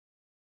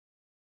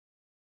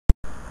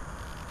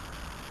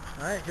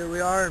Alright, here we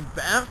are in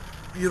Banff.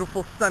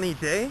 Beautiful sunny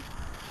day.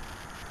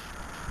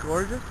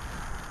 Gorgeous.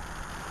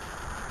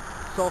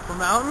 Sulphur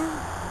Mountain.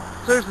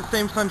 So there's the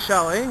Samesun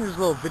Chalet. Here's a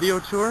little video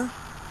tour.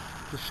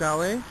 The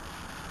chalet.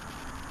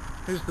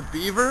 Here's the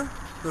Beaver.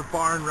 The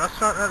bar and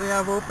restaurant that they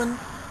have open.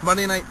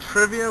 Monday night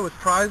trivia with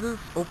prizes.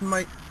 Open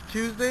mic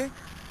Tuesday.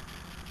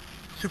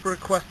 Super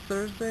Request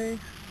Thursday.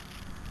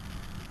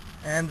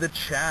 And the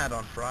Chad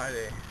on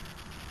Friday.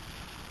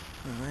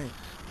 Alright.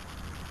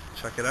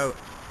 Check it out.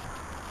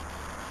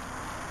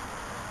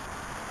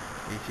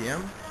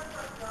 ATM.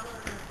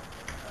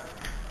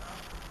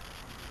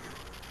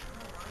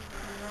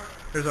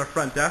 Here's our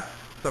front desk.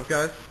 What's up,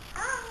 guys?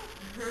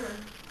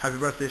 Happy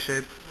birthday,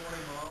 Shade.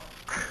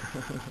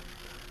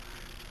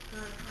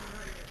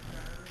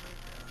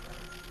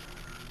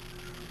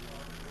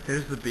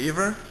 Here's the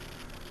Beaver.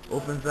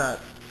 Opens at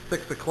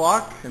 6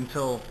 o'clock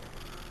until,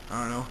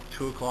 I don't know,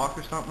 2 o'clock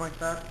or something like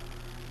that.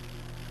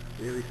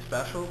 Daily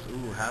specials.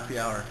 Ooh, happy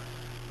hour.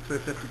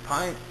 250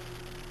 pint.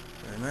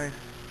 Very nice.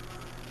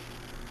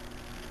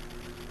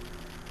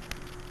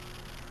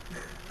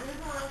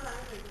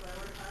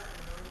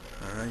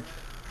 Alright.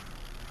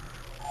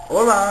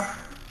 Hola!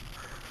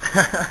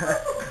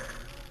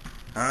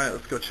 Alright,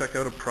 let's go check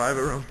out a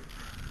private room.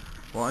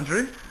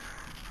 Laundry?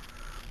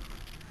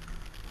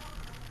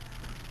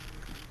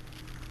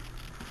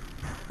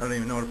 I don't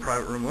even know what a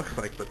private room looks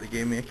like, but they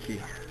gave me a key.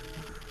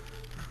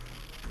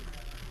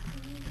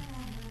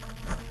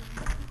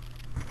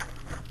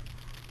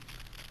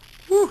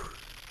 Woo!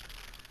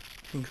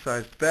 King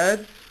size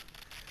bed.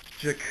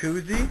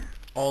 Jacuzzi.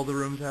 All the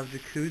rooms have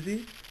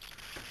jacuzzi.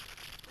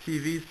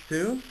 TVs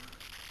too.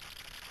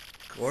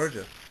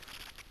 Gorgeous.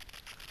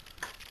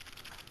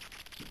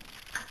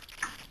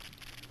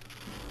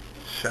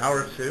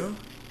 Shower too.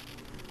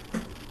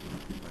 Nice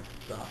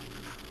stuff.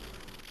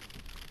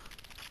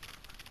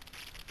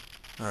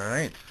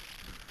 Alright.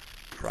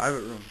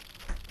 Private room.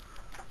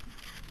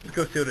 Let's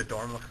go see what a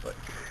dorm looks like.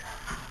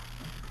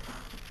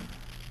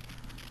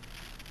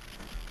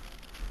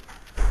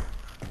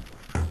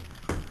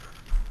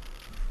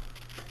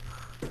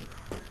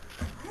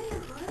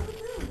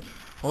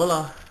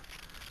 Hola.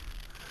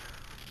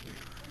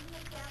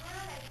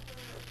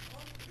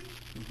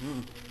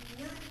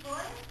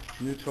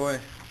 New toy.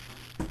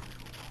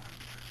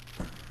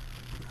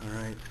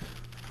 Alright.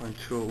 On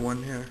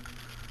 201 here.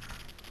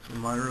 That's where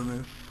my room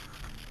is.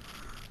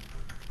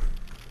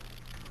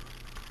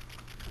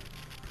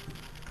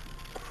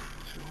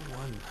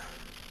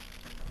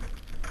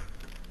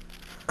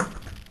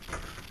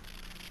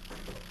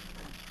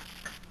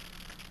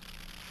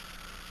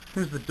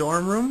 Here's the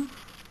dorm room.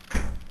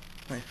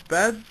 Nice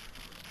bed.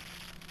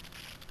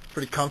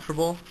 Pretty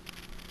comfortable.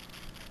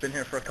 Been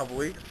here for a couple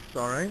weeks. It's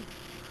alright.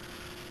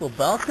 Little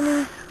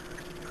balcony.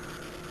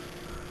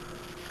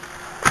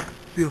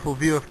 Beautiful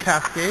view of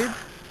Cascade.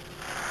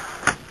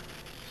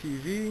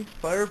 TV,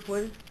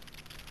 fireplace.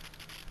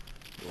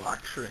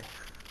 Luxury.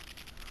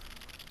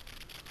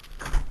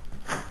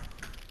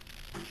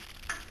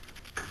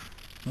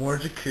 More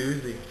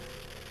jacuzzi.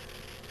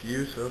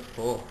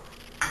 Beautiful.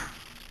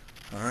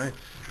 Alright.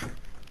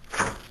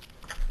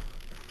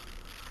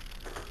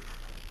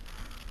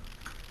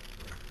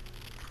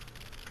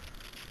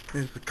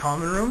 Here's the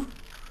common room.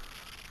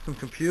 Some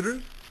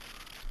computers.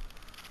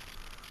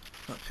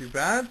 Not too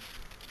bad.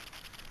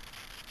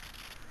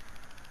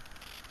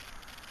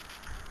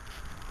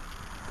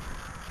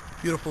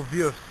 Beautiful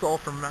view of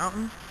Sulphur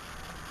Mountain.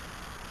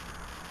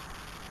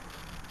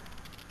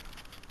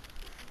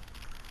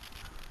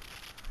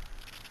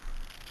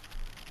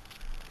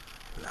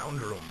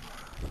 Lounge room.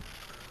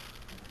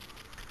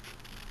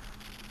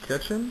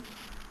 Kitchen.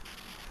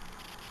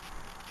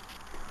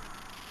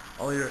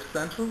 All your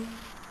essentials.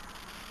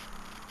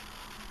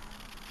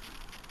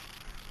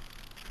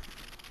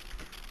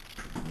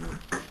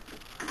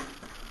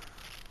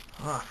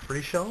 Ah,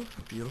 free shelves.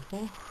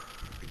 Beautiful.